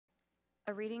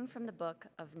A reading from the book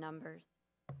of Numbers.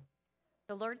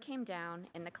 The Lord came down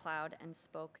in the cloud and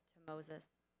spoke to Moses.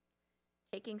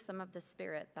 Taking some of the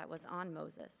Spirit that was on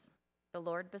Moses, the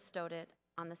Lord bestowed it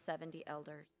on the 70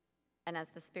 elders. And as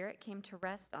the Spirit came to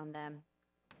rest on them,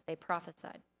 they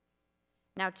prophesied.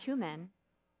 Now 2 men,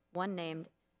 one named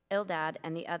Eldad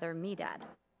and the other Medad,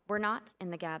 were not in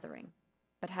the gathering,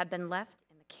 but had been left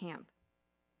in the camp.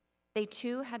 They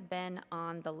too had been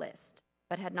on the list,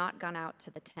 but had not gone out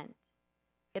to the tent.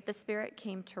 Yet the Spirit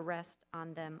came to rest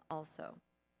on them also,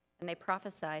 and they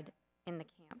prophesied in the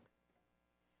camp.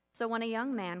 So when a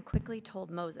young man quickly told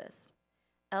Moses,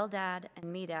 Eldad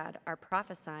and Medad are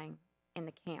prophesying in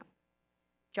the camp,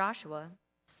 Joshua,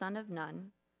 son of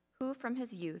Nun, who from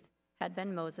his youth had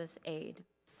been Moses' aide,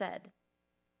 said,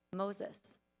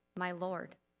 Moses, my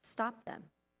Lord, stop them.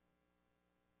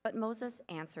 But Moses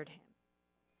answered him,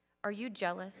 Are you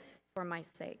jealous for my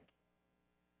sake?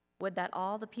 Would that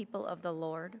all the people of the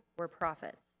Lord were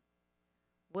prophets.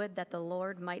 Would that the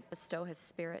Lord might bestow his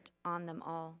Spirit on them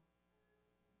all.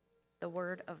 The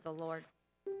word of the Lord.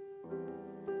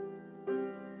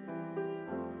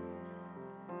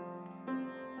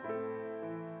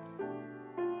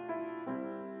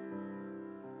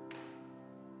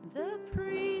 The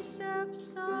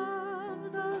precepts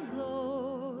of the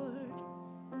Lord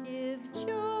give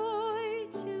joy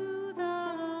to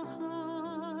the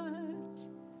heart.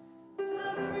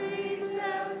 The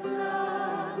precepts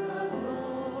of the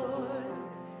Lord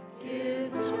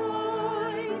give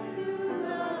joy to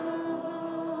the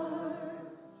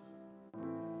heart.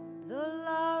 The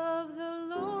law of the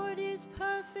Lord is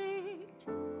perfect,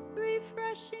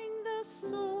 refreshing the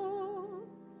soul.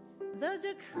 The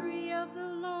decree of the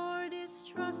Lord is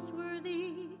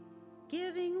trustworthy,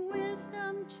 giving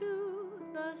wisdom to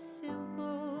the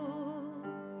simple.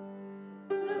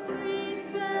 The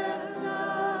precepts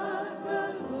of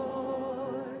the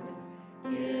Lord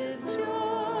give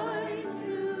joy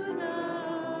to the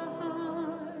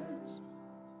heart.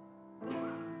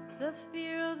 The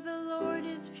fear of the Lord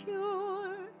is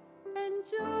pure,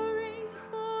 enduring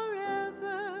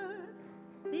forever.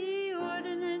 The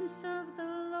ordinance of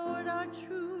the Lord are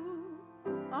true,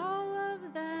 all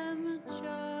of them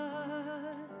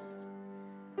just.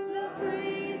 The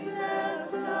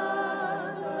precepts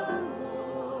of the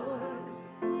Lord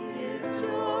give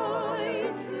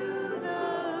joy to the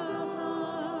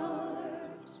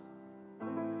heart.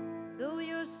 Though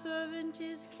your servant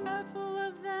is careful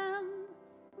of them,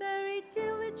 very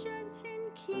diligent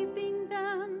in keeping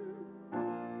them,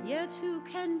 yet who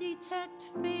can detect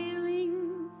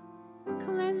failings?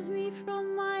 Cleanse me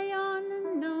from my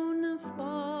unknown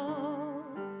fault.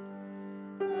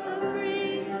 The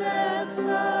precepts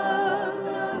of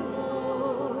the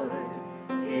Lord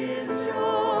give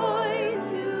joy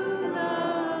to the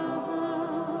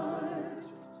heart.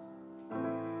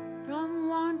 From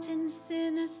wanton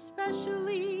sin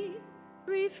especially,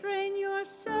 refrain your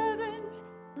servant,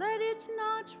 let it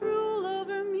not rule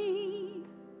over me.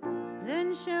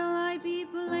 Then shall I be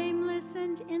blameless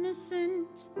and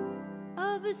innocent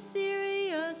of a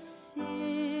serious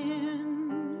sin.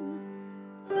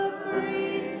 The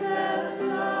precepts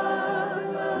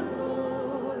of the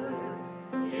Lord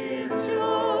give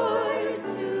joy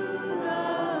to the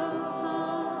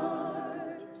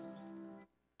heart.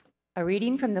 A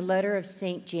reading from the letter of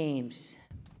St. James.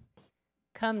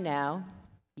 Come now,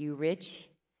 you rich,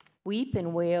 weep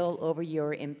and wail over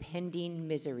your impending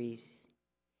miseries.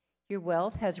 Your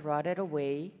wealth has rotted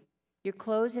away, your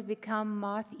clothes have become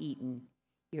moth-eaten,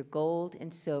 your gold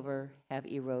and silver have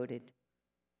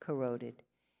corroded,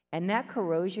 and that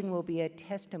corrosion will be a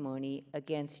testimony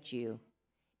against you.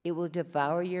 It will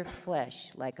devour your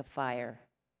flesh like a fire.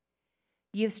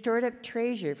 You have stored up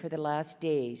treasure for the last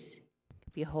days.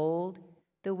 Behold,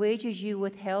 the wages you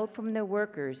withheld from the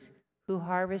workers who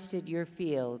harvested your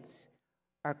fields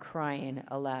are crying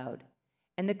aloud,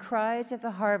 and the cries of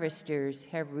the harvesters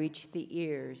have reached the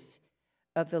ears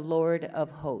of the Lord of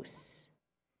hosts.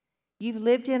 You've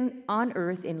lived on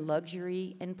earth in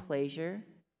luxury and pleasure.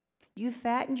 You've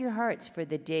fattened your hearts for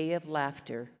the day of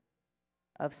laughter,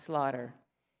 of slaughter.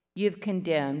 You have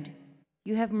condemned.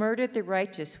 You have murdered the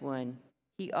righteous one.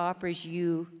 He offers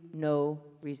you no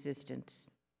resistance.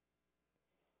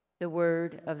 The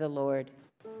word of the Lord.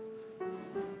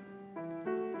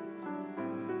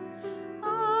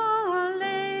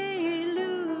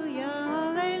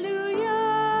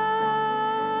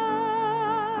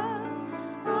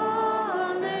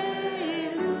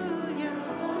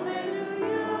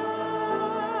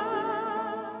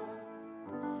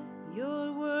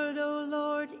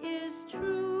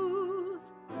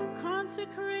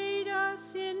 Consecrate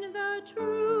us in the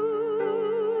truth.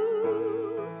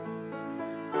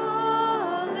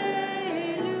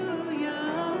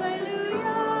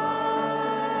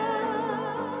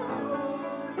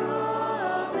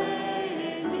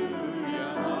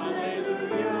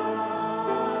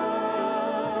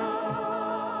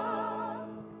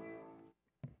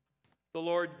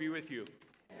 Lord be with you.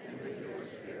 And with your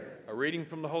spirit. A reading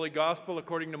from the Holy Gospel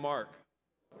according to Mark.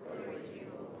 Glory to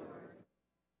you, O Lord.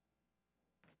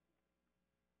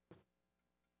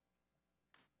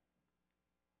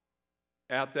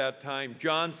 At that time,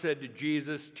 John said to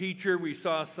Jesus, "Teacher, we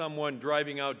saw someone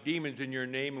driving out demons in your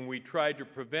name, and we tried to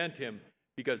prevent him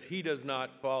because he does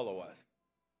not follow us."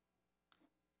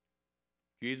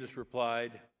 Jesus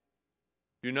replied,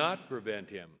 "Do not prevent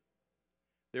him.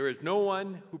 There is no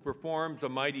one who performs a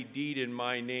mighty deed in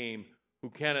my name who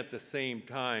can at the same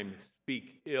time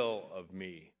speak ill of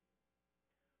me.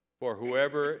 For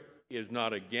whoever is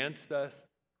not against us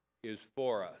is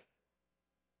for us.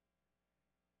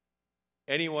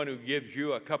 Anyone who gives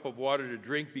you a cup of water to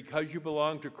drink because you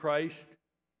belong to Christ,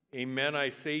 amen, I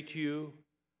say to you,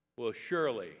 will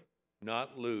surely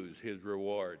not lose his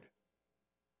reward.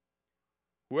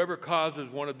 Whoever causes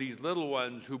one of these little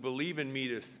ones who believe in me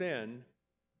to sin,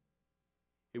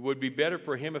 it would be better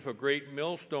for him if a great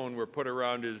millstone were put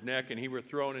around his neck and he were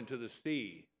thrown into the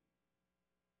sea.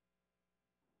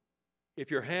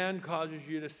 If your hand causes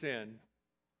you to sin,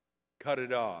 cut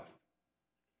it off.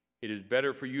 It is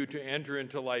better for you to enter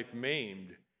into life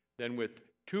maimed than with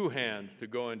two hands to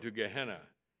go into Gehenna,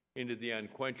 into the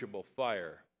unquenchable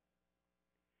fire.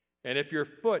 And if your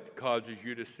foot causes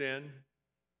you to sin,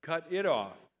 cut it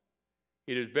off.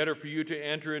 It is better for you to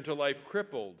enter into life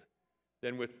crippled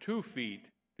than with 2 feet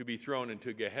to be thrown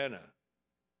into Gehenna.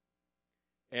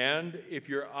 And if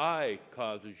your eye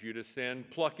causes you to sin,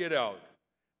 pluck it out.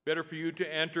 Better for you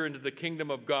to enter into the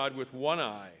kingdom of God with 1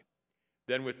 eye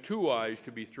than with 2 eyes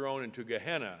to be thrown into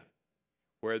Gehenna,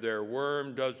 where their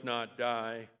worm does not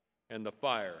die and the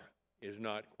fire is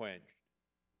not quenched.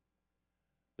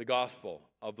 The Gospel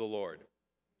of the Lord.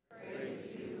 Praise